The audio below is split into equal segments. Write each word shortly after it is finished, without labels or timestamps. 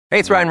Hey,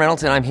 it's Ryan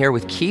Reynolds, and I'm here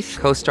with Keith,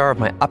 co-star of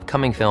my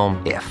upcoming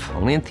film, If,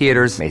 only in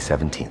theaters May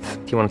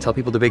 17th. Do you want to tell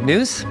people the big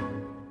news?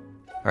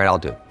 All right, I'll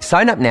do it.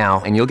 Sign up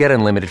now and you'll get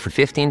unlimited for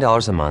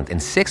 $15 a month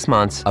and 6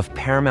 months of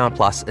Paramount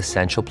Plus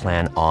Essential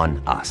Plan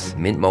on us.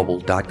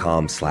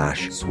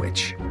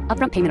 MintMobile.com/switch.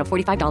 Upfront payment of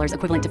 $45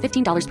 equivalent to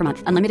 $15 per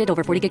month. Unlimited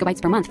over 40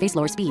 gigabytes per month. Face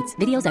lower speeds.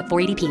 Videos at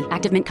 480p.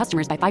 Active Mint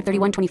customers by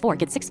 531.24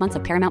 get 6 months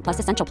of Paramount Plus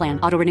Essential Plan.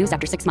 Auto renews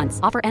after 6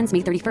 months. Offer ends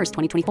May 31st,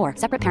 2024.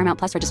 Separate Paramount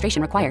Plus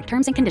registration required.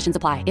 Terms and conditions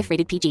apply if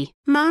rated PG.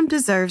 Mom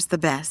deserves the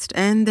best,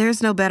 and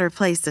there's no better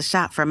place to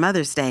shop for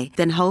Mother's Day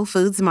than Whole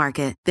Foods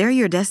Market. They're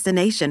your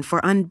destination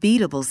for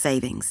unbeatable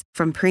savings.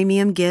 From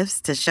premium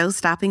gifts to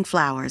show-stopping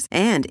flowers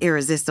and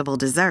irresistible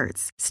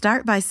desserts.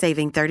 Start by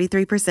saving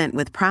 33%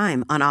 with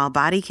Prime on all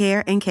body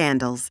care and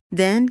candles.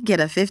 Then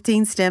get a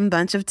 15-stem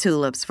bunch of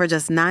tulips for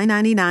just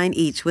 $9.99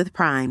 each with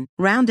Prime.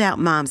 Round out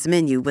Mom's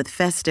menu with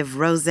festive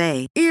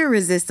rosé,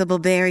 irresistible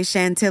berry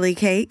chantilly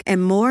cake,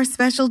 and more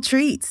special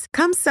treats.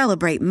 Come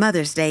celebrate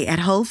Mother's Day at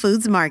Whole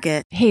Foods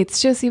Market. Hey, it's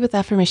Josie with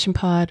Affirmation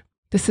Pod.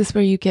 This is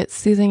where you get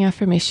soothing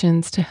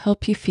affirmations to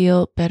help you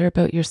feel better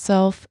about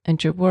yourself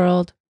and your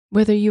world.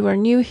 Whether you are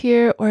new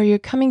here or you're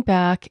coming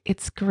back,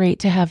 it's great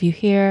to have you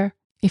here.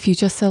 If you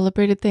just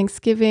celebrated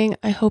Thanksgiving,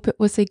 I hope it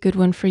was a good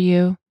one for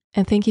you.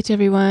 And thank you to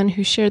everyone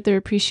who shared their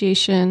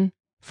appreciation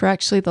for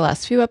actually the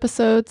last few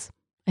episodes.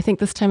 I think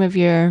this time of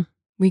year,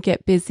 we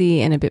get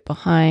busy and a bit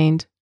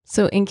behind.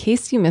 So in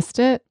case you missed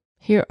it,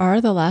 here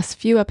are the last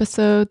few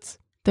episodes.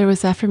 There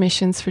was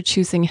affirmations for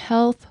choosing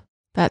health.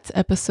 That's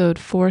episode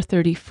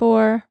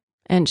 434.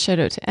 And shout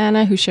out to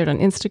Anna, who shared on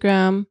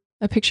Instagram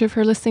a picture of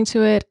her listening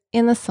to it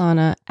in the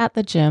sauna at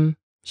the gym.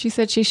 She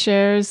said she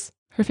shares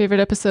her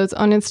favorite episodes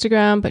on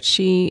Instagram, but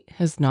she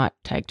has not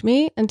tagged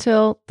me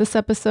until this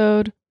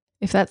episode.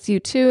 If that's you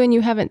too and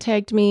you haven't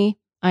tagged me,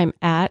 I'm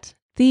at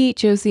the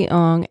Josie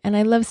Ong, and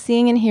I love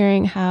seeing and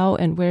hearing how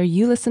and where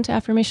you listen to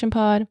Affirmation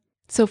Pod.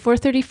 So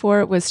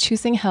 434 was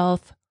choosing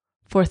health.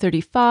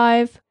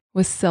 435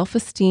 was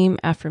self-esteem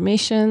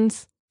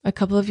affirmations. A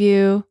couple of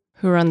you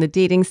who are on the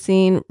dating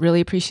scene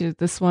really appreciated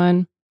this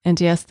one. And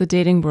yes, the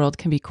dating world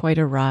can be quite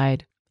a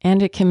ride,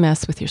 and it can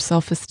mess with your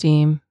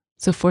self-esteem.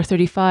 So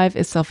 435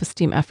 is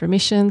self-esteem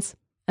affirmations,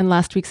 and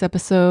last week's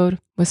episode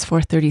was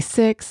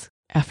 436,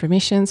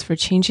 affirmations for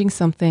changing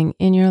something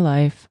in your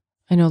life.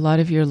 I know a lot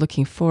of you are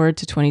looking forward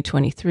to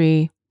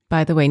 2023.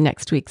 By the way,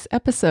 next week's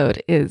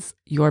episode is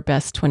Your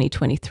Best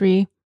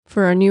 2023.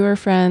 For our newer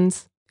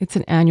friends, it's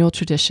an annual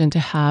tradition to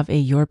have a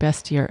Your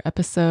Best Year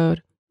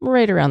episode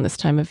right around this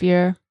time of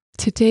year.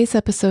 Today's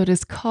episode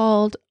is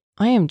called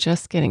I Am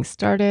Just Getting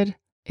Started.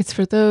 It's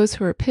for those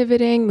who are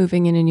pivoting,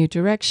 moving in a new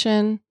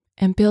direction,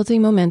 and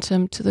building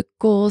momentum to the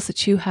goals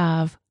that you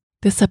have.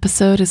 This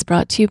episode is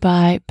brought to you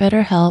by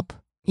BetterHelp.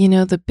 You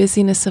know, the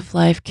busyness of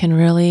life can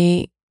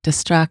really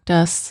distract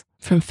us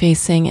from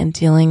facing and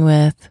dealing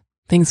with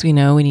things we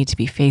know we need to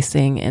be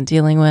facing and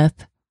dealing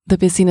with. The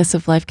busyness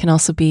of life can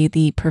also be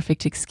the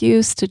perfect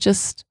excuse to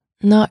just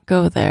not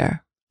go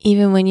there,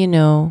 even when you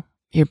know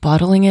you're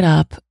bottling it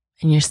up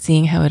and you're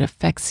seeing how it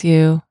affects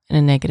you in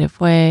a negative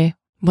way.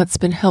 What's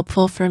been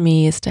helpful for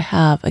me is to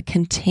have a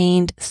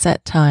contained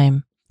set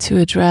time to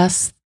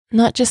address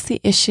not just the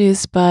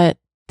issues, but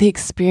the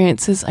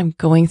experiences I'm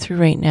going through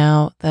right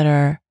now that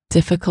are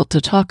difficult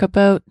to talk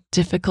about,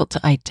 difficult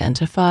to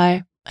identify.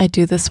 I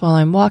do this while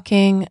I'm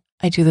walking.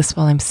 I do this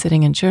while I'm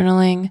sitting and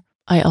journaling.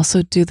 I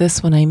also do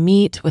this when I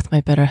meet with my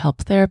BetterHelp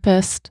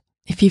therapist.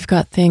 If you've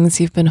got things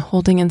you've been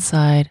holding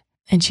inside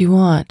and you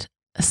want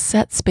a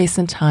set space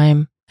and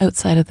time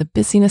outside of the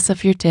busyness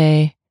of your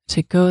day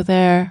to go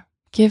there,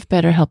 give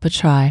BetterHelp a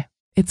try.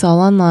 It's all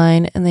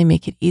online and they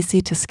make it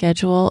easy to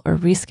schedule or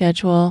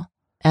reschedule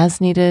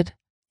as needed.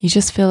 You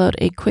just fill out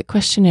a quick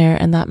questionnaire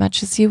and that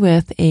matches you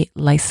with a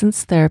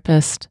licensed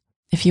therapist.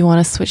 If you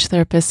want to switch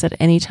therapists at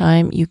any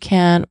time, you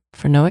can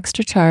for no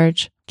extra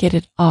charge. Get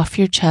it off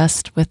your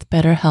chest with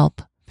BetterHelp.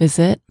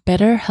 Visit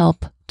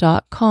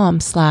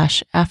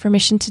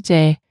betterhelp.com/affirmation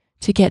today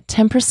to get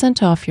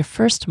 10% off your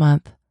first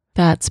month.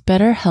 That's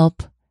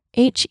BetterHelp,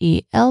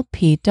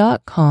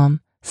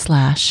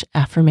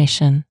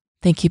 HELP.com/affirmation.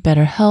 Thank you,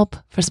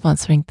 BetterHelp, for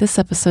sponsoring this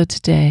episode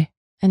today.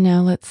 And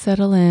now let's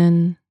settle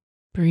in,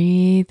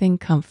 breathing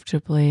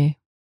comfortably.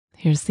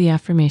 Here's the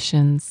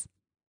affirmations.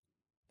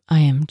 I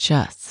am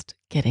just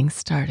getting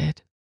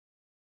started.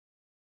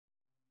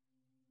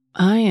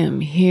 I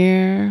am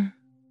here.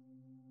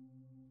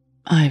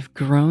 I've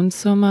grown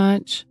so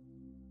much.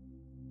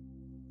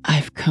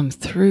 I've come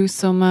through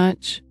so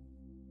much.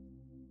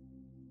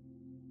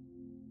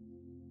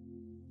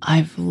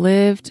 I've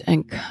lived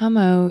and come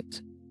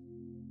out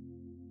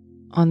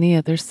on the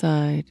other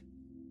side.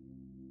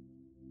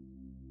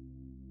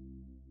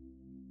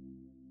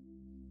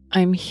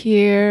 I'm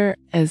here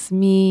as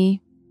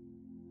me.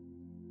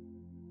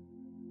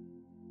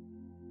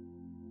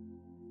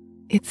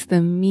 It's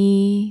the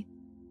me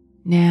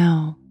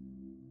now.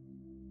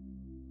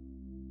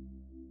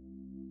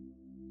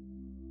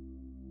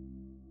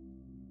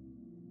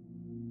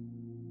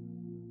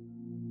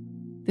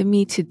 The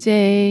me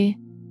today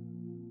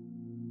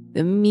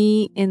the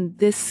me in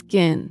this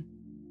skin,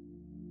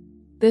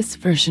 this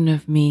version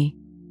of me.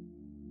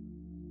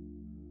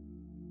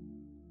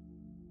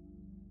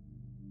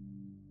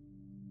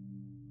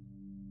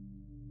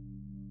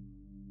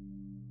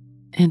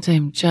 And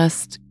I'm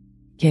just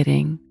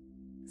getting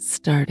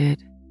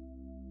started.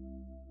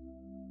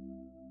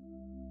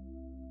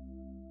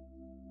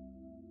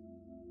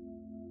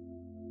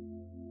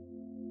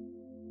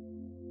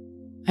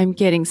 I'm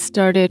getting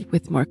started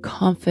with more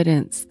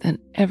confidence than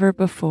ever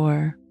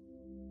before.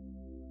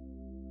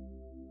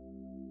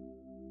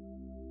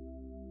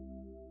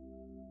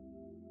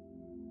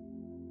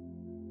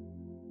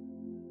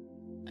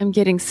 I'm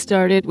getting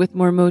started with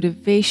more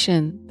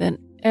motivation than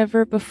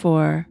ever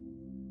before.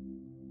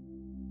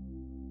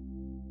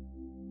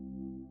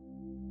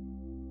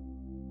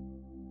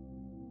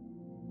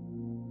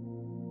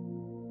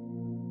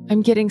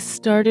 I'm getting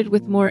started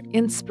with more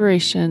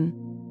inspiration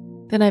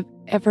than I've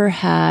ever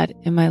had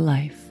in my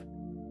life.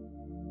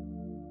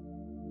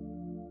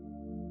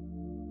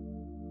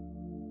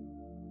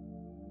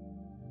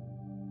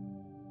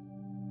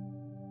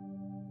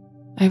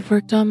 I've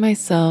worked on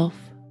myself.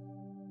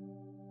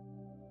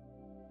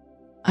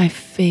 I've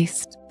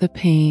faced the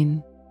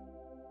pain.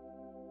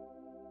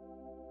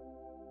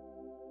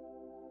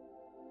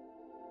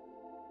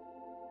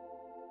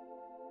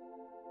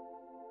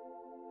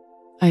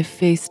 I've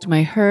faced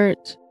my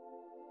hurt.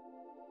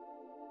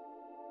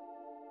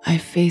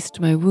 I've faced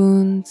my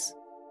wounds.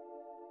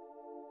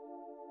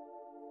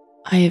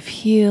 I have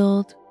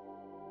healed.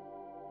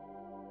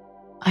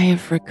 I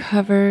have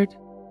recovered.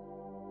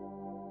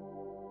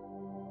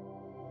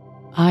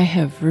 I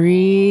have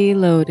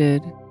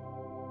reloaded.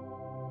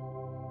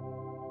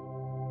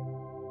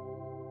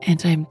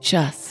 And I'm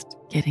just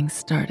getting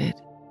started.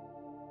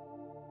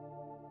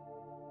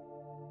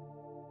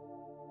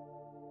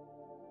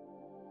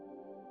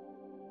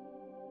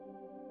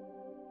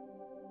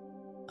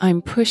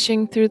 I'm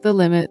pushing through the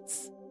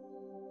limits.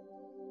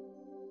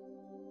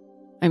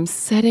 I'm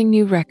setting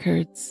new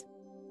records.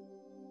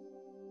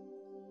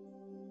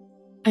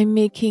 I'm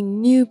making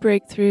new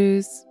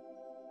breakthroughs.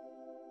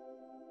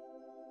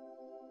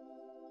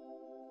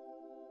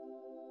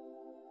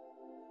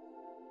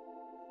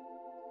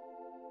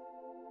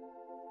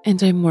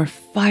 And I'm more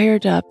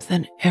fired up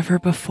than ever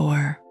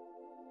before.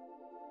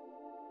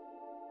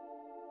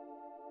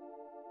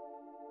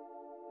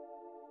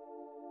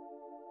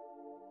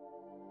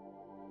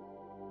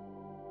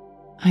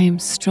 I am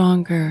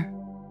stronger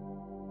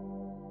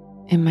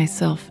in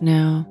myself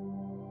now.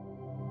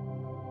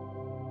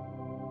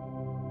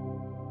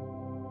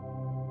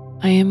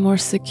 I am more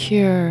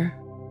secure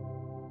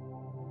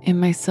in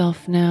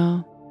myself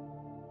now.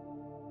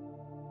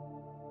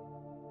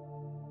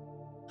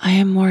 I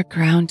am more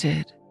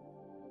grounded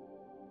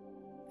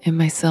in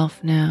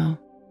myself now.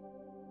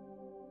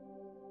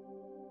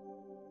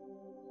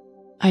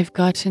 I've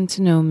gotten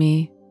to know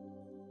me.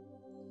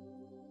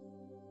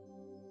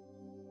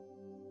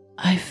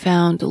 I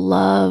found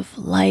love,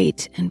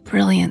 light, and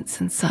brilliance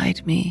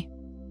inside me.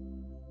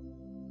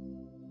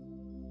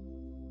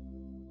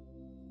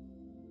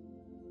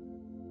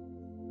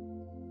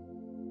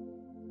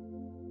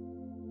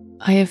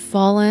 I have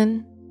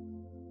fallen,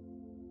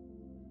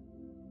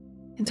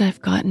 and I've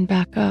gotten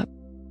back up.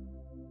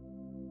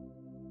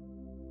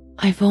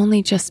 I've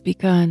only just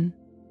begun.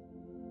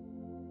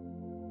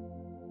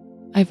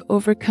 I've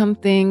overcome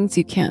things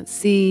you can't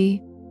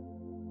see.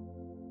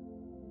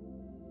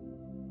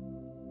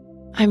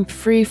 I'm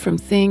free from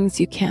things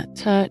you can't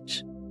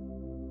touch.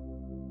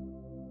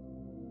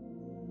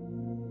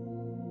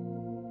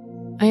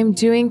 I am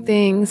doing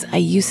things I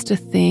used to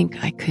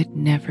think I could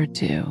never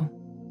do.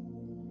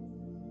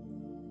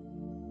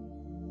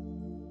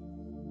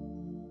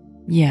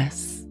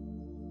 Yes,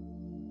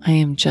 I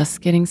am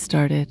just getting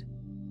started.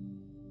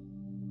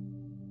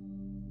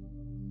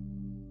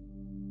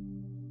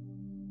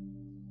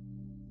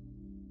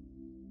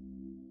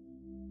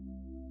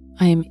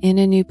 I am in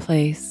a new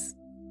place.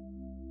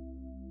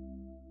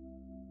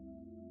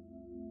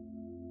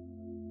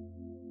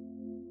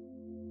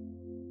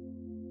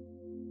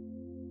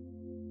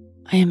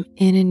 I am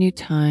in a new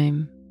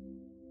time.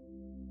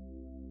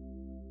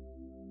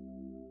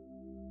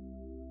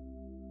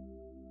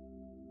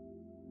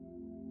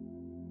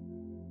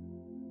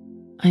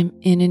 I'm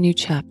in a new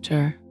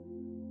chapter.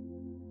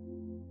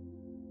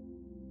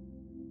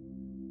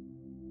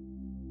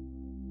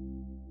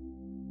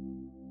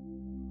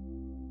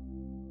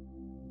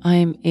 I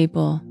am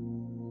able.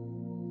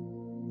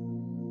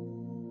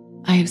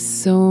 I have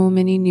so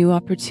many new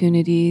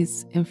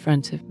opportunities in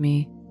front of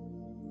me.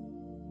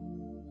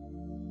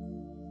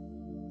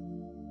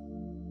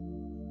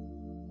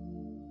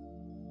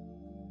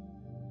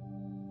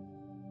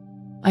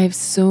 I have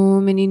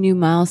so many new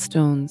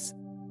milestones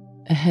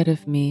ahead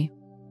of me.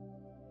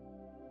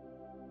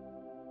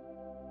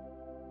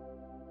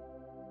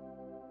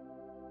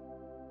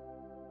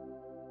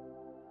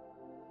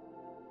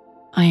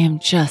 I am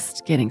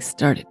just getting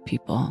started,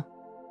 people.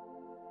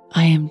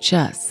 I am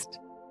just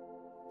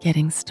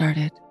getting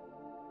started.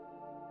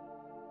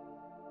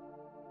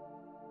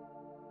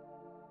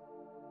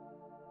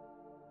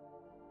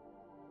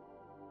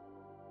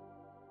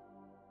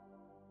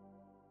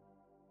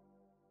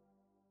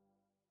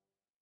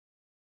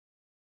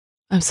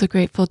 I'm so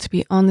grateful to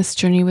be on this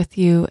journey with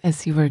you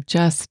as you were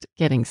just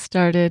getting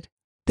started.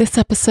 This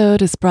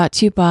episode is brought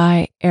to you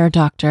by Air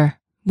Doctor.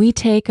 We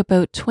take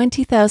about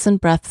 20,000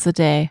 breaths a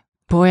day.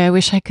 Boy, I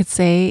wish I could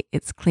say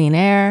it's clean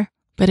air,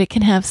 but it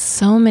can have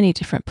so many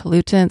different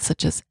pollutants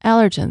such as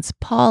allergens,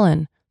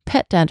 pollen,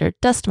 pet dander,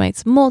 dust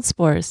mites, mold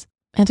spores.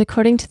 And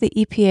according to the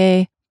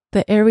EPA,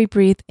 the air we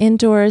breathe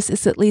indoors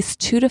is at least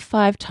 2 to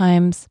 5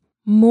 times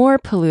more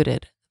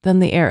polluted than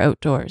the air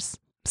outdoors.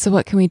 So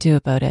what can we do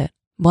about it?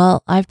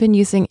 Well, I've been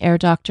using Air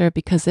Doctor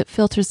because it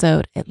filters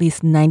out at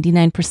least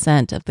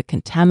 99% of the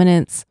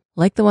contaminants,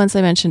 like the ones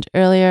I mentioned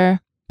earlier,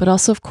 but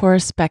also, of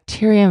course,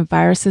 bacteria and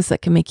viruses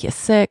that can make you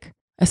sick,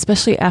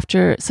 especially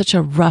after such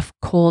a rough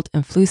cold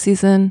and flu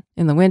season.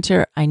 In the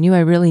winter, I knew I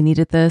really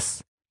needed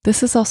this.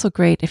 This is also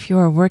great if you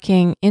are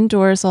working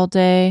indoors all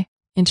day,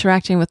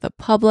 interacting with the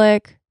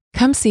public.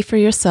 Come see for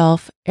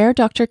yourself. Air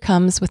Doctor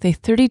comes with a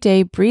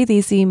 30-day breathe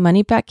easy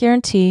money-back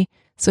guarantee.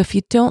 So if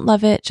you don't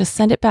love it, just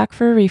send it back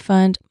for a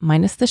refund,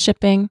 minus the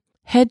shipping.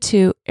 Head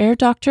to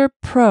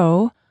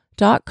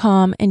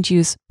airdoctorpro.com and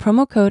use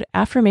promo code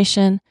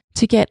AFFIRMATION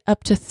to get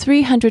up to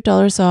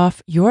 $300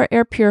 off your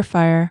air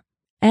purifier.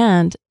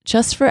 And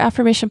just for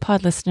Affirmation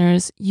Pod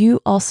listeners, you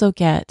also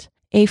get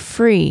a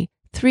free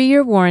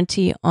 3-year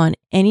warranty on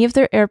any of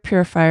their air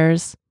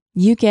purifiers.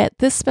 You get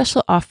this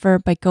special offer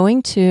by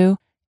going to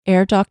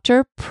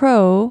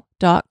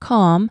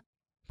airdoctorpro.com.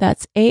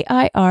 That's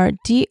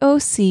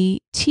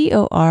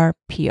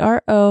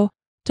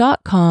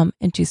airdoctorpro.com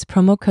and use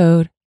promo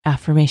code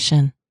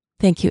AFFIRMATION.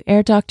 Thank you,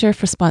 Air Doctor,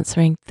 for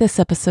sponsoring this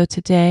episode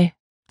today.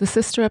 The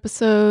sister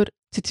episode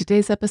to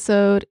today's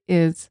episode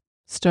is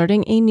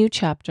Starting a New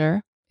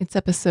Chapter. It's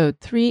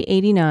episode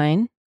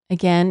 389.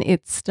 Again,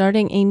 it's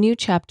Starting a New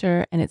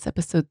Chapter, and it's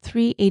episode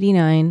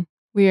 389.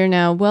 We are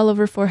now well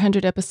over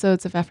 400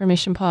 episodes of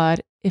Affirmation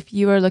Pod. If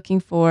you are looking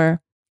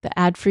for the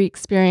ad-free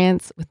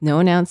experience with no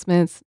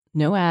announcements,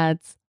 no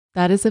ads,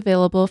 that is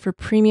available for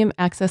Premium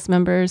Access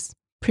members.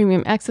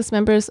 Premium Access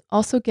members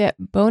also get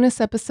bonus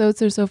episodes.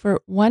 There's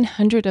over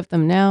 100 of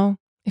them now.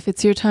 If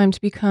it's your time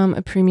to become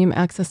a Premium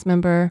Access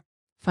member,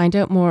 find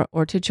out more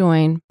or to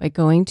join by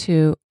going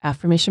to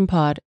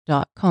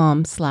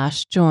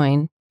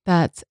affirmationpod.com/join.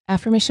 That's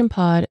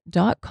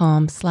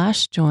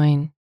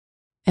affirmationpod.com/join.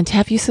 And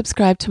have you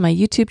subscribed to my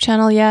YouTube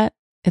channel yet?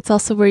 It's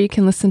also where you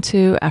can listen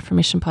to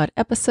Affirmation Pod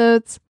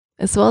episodes,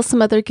 as well as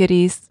some other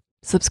goodies.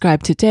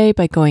 Subscribe today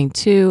by going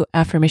to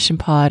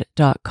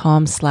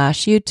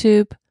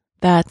affirmationpod.com/YouTube.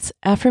 That's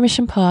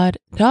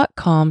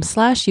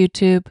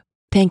affirmationpod.com/YouTube.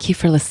 Thank you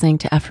for listening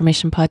to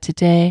Affirmation Pod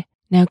today.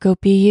 Now go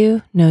be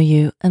you, know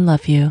you, and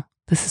love you.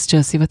 This is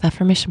Josie with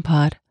Affirmation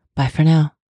Pod. Bye for now.